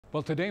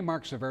Well, today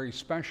marks a very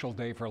special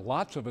day for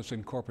lots of us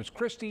in Corpus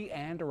Christi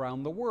and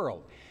around the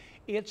world.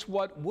 It's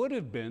what would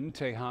have been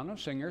Tejano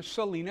singer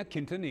Selena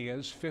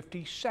Quintanilla's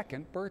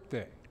 52nd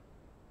birthday.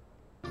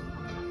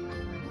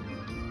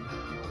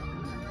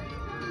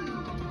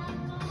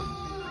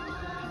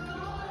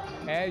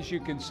 As you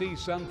can see,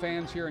 some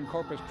fans here in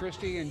Corpus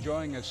Christi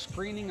enjoying a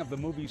screening of the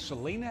movie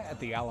Selena at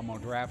the Alamo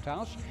Draft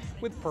House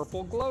with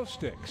purple glow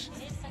sticks.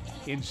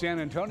 In San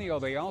Antonio,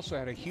 they also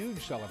had a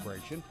huge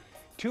celebration.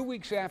 2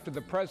 weeks after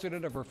the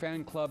president of her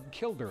fan club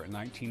killed her in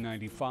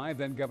 1995,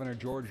 then Governor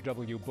George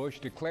W. Bush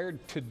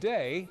declared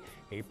today,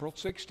 April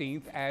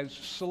 16th, as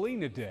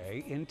Selena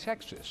Day in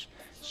Texas.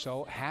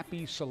 So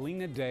happy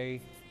Selena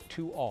Day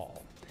to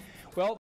all. Well,